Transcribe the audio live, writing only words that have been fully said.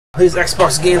These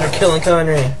Xbox games are killing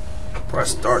Connery.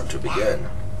 Press start to begin.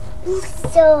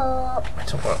 So. I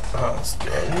don't want. Let's do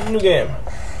a new game.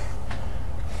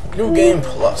 New game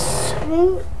plus.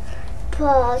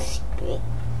 Plus.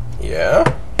 Yeah?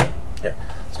 Yeah.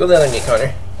 Let's go that on me,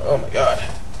 Connery. Oh my god.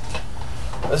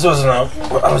 This wasn't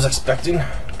what I was expecting.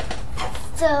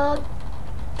 So.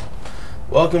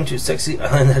 Welcome to Sexy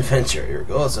Island Adventure. Your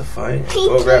goal is to find and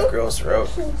photograph girls throughout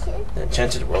the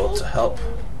enchanted world to help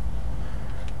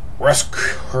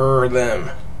rescue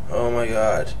them. Oh my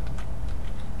god.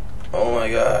 Oh my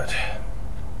god.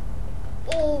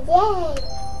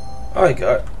 I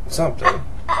got something.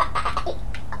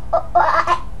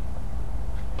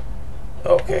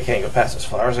 Okay, I can't go past those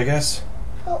flowers, I guess.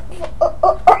 Oh,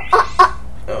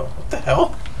 what the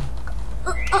hell?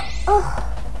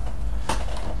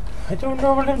 I don't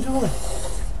know what I'm doing.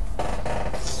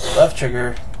 Left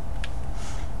trigger.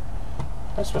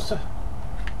 Am I supposed to...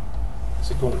 Is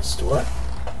it going to the store?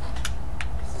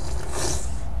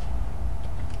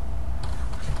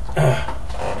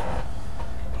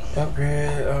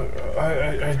 Upgrade.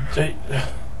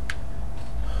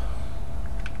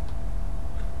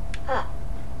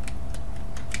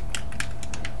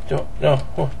 Don't know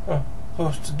what I'm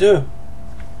supposed to do.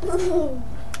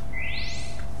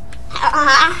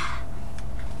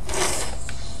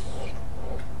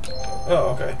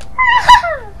 Oh, okay.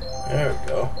 There we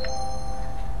go.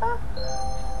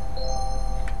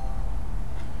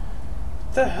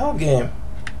 What the hell, game?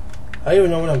 I don't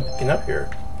even know what I'm picking up here.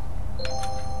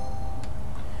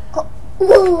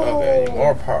 Okay,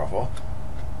 more powerful.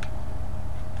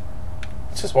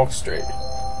 Let's just walk straight.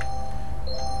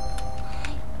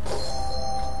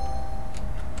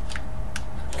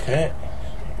 Okay,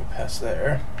 go past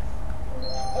there.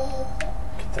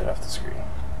 Get that off the screen.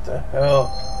 What the hell?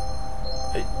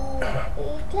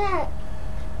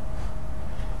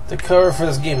 The cover for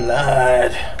this game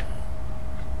lied.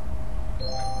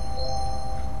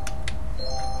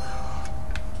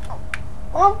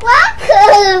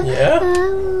 Welcome. Yeah?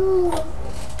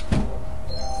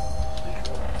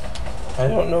 I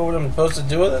don't know what I'm supposed to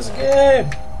do with this game.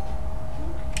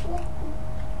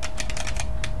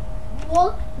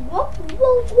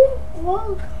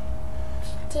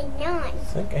 I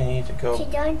think I need to go.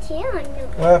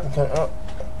 What happened?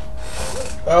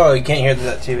 Oh, you can't hear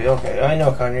that TV. Okay, I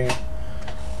know, Connery.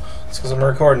 It's because I'm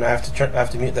recording. I have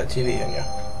to mute that TV on you.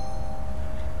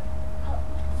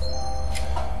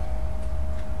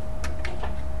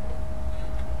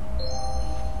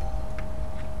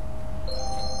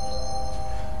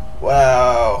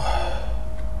 Wow.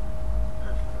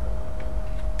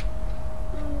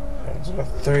 There's about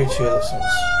 32 of those things.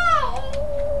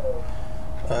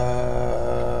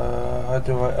 How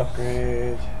do I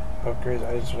upgrade? Upgrade,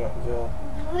 I just want to.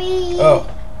 Oh,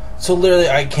 so literally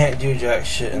I can't do jack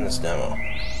shit in this demo.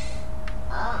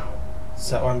 Is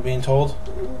that what I'm being told?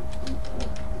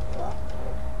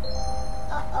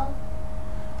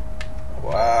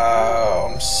 Wow,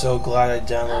 I'm so glad I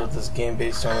downloaded this game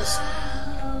based on this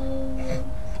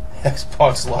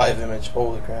Xbox Live image.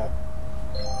 Holy crap.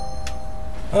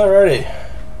 Alrighty.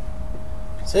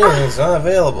 Saving is not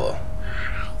available.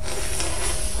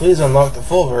 Please unlock the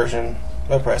full version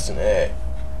by pressing A.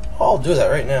 I'll do that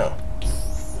right now.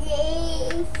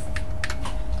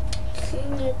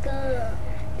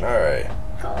 Alright.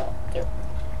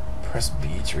 Press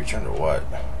B to return to what?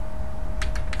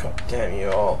 God damn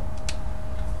you all.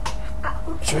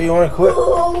 Sure you want to quit?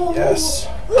 Yes.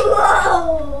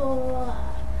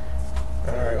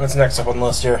 Alright, what's next up on the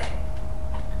list here?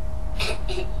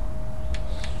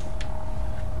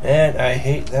 And I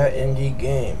hate that indie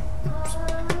game. Oops.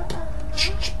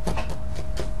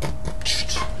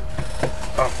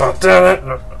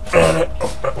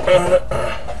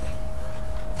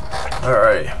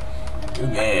 Alright. New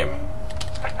game.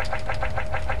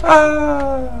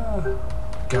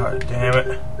 God damn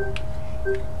it.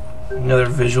 Another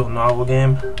visual novel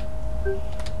game.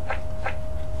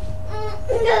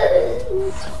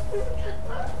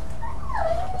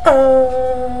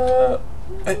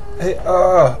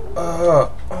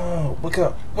 Wake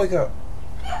up, wake up.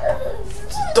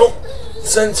 Don't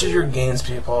censor your games,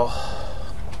 people.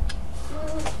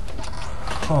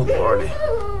 Oh, lordy.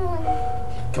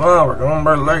 Come on, we're going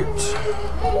to be late.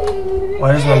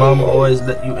 Why does my mom always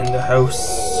let you in the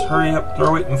house? Hurry up,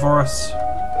 they're waiting for us.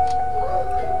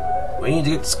 We need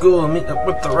to get to school and meet up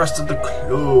with the rest of the club.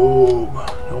 Yo,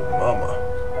 mama.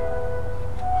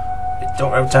 I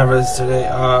don't have time for this today.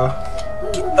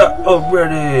 Get up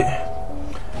already.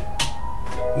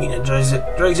 Nina drags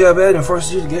you out of bed and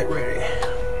forces you to get ready.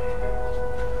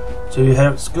 So you head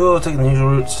up to school, taking the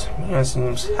usual routes. Mina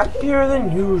seems happier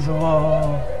than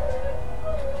usual.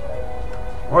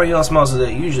 Why y'all smiles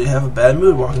today? You usually have a bad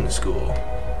mood walking to school.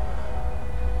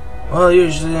 Well,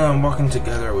 usually I'm walking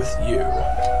together with you.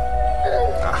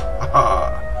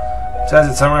 Besides,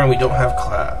 it's summer and we don't have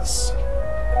class.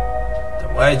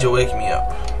 Then why'd you wake me up?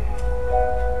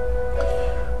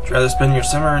 Would you rather spend your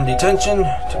summer in detention?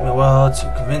 It took me a while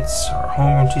to convince our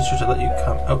homeroom teacher to let you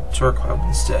come out to our club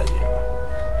instead.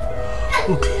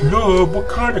 A club? What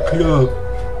kind of club?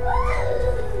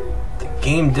 The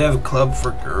Game Dev Club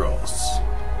for Girls.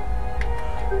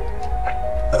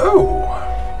 Oh.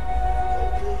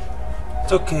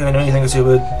 It's okay, I know you think it's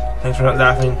stupid. Thanks for not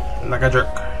laughing like a jerk.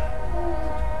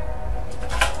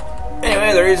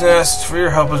 Anyway, the reason I asked for your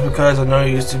help is because I know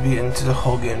you used to be into the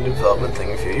whole game development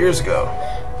thing a few years ago.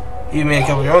 You made a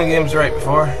couple of your own games right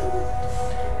before.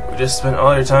 We just spend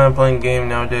all your time playing game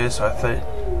nowadays, so I thought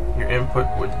your input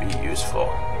would be useful.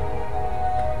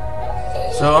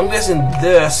 So I'm guessing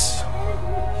this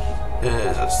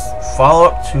is a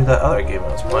follow-up to that other game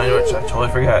I was playing, which I totally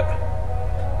forgot.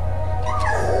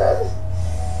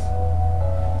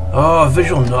 Oh,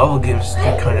 visual novel games do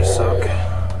kind of suck.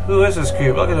 Who is this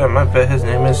creep? Look at him. I bet his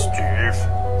name is Steve.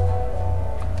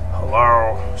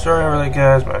 Hello. Sorry, really,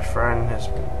 guys. My friend has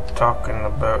been talking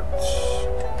about.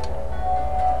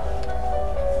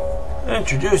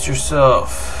 Introduce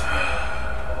yourself.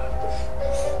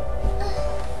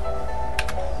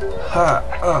 Hi.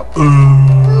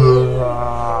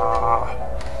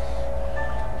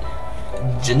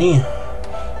 Jenny.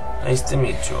 Nice to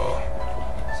meet you.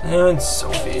 And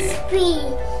Sophie. Pee.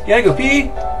 You gotta go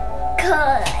pee?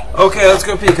 Good. Okay, let's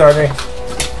go pee, Connery.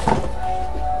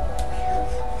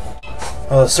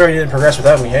 Well, sorry you didn't progress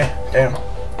without me, eh? Damn.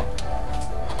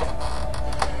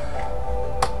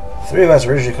 3 of us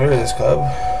originally created this club.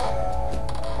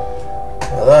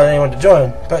 I allowed anyone to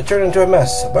join, but it turned into a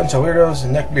mess. A bunch of weirdos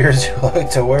and neckbeards who like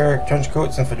to wear trench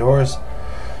coats and fedoras.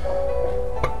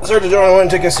 Started to join and wouldn't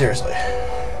take us seriously.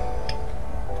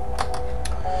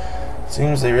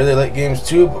 Seems they really like games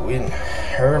too, but we didn't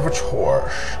hear of a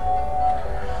chore.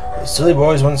 Those silly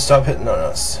boys wouldn't stop hitting on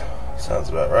us. Sounds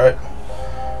about right.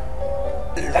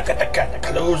 Look at the kind of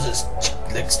clothes this chick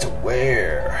likes to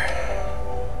wear.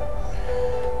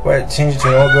 Why change it to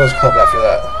an all girls club after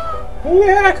that?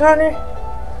 Yeah, Connie.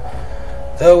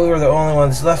 Though we were the only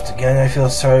ones left again, I feel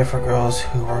sorry for girls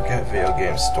who work at video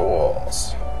game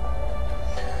stalls.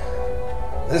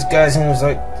 This guy seems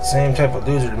like the same type of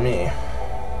loser to me.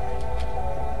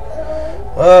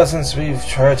 Well, since we've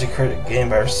tried to create a game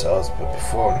by ourselves, but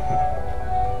before...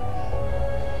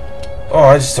 Oh,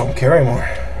 I just don't care anymore.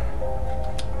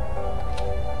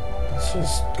 Let's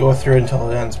just go through it until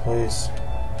it ends, please.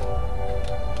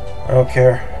 I don't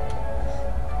care.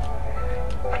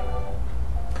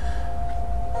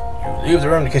 You leave the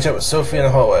room to catch up with Sophie in the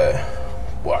hallway.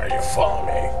 Why are you following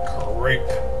me, creep,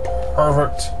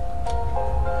 pervert?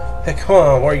 Hey, come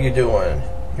on, what are you doing?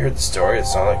 You heard the story,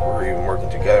 it's not like we're even working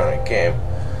together on a game.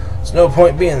 There's no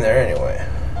point being there anyway.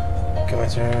 Get my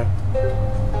turn.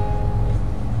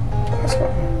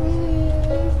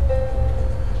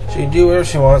 She can do whatever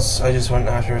she wants. I just went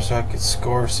after her so I could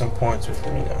score some points with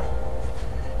Mina.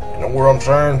 You know what I'm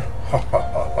saying?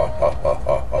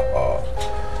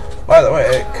 By the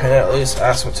way, can I at least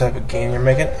ask what type of game you're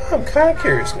making? I'm kind of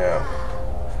curious now.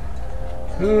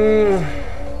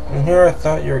 And here I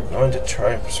thought you were going to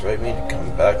try and persuade me to come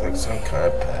back like some kind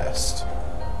of past.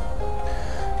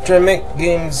 Try to make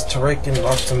games to rake in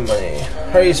lots of money.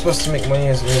 How are you supposed to make money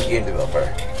as a new game developer?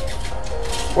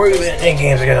 Where you been? Indie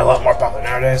games are getting a lot more popular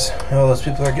nowadays. All those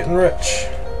people are getting rich.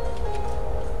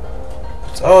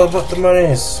 It's all about the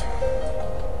monies.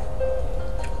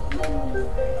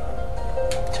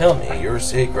 Tell me your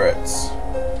secrets.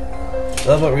 It's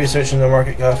all about researching the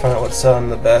market. Gotta find out what's selling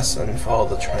the best and follow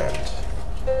the trend.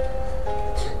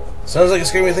 Sounds like a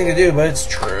scary thing to do, but it's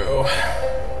true.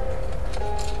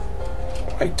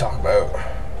 What are you talking about?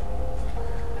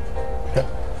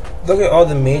 Look at all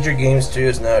the major game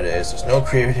studios nowadays. There's no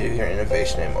creativity or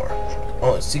innovation anymore.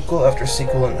 Only sequel after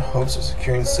sequel in hopes of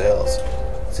securing sales.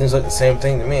 Seems like the same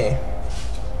thing to me.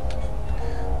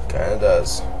 Kinda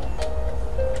does.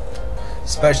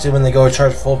 Especially when they go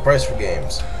charge full price for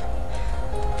games.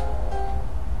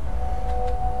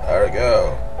 How'd it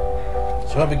go?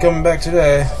 So I'll be coming back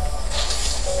today.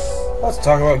 Let's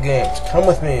talk about games. Come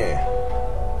with me.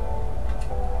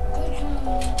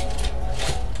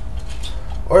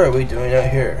 What are we doing out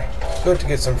here? Good to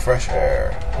get some fresh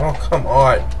air. Oh, come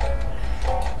on.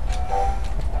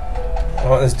 I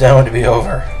want this demo to be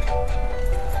over.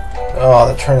 Oh,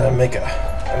 they're trying to make a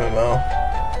MMO.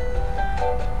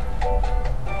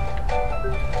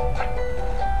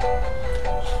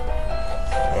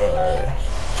 Alright.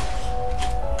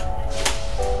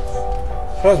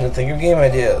 Husband, think of game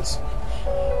ideas.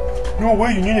 No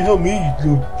way, you need to help me,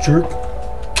 you little jerk.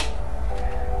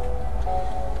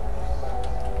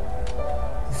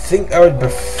 I think I would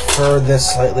prefer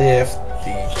this slightly if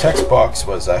the text box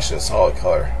was actually a solid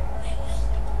color.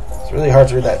 It's really hard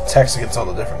to read that text against all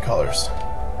the different colors.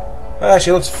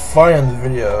 Actually, it looks fine on the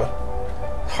video.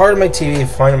 Hard on my TV,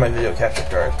 fine on my video capture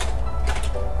card.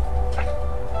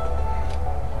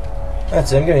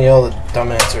 That's it, I'm giving you all the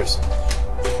dumb answers.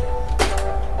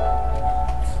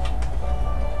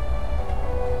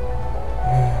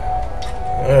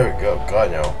 There we go.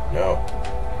 God, no. No.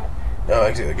 No,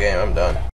 exit the game. I'm done.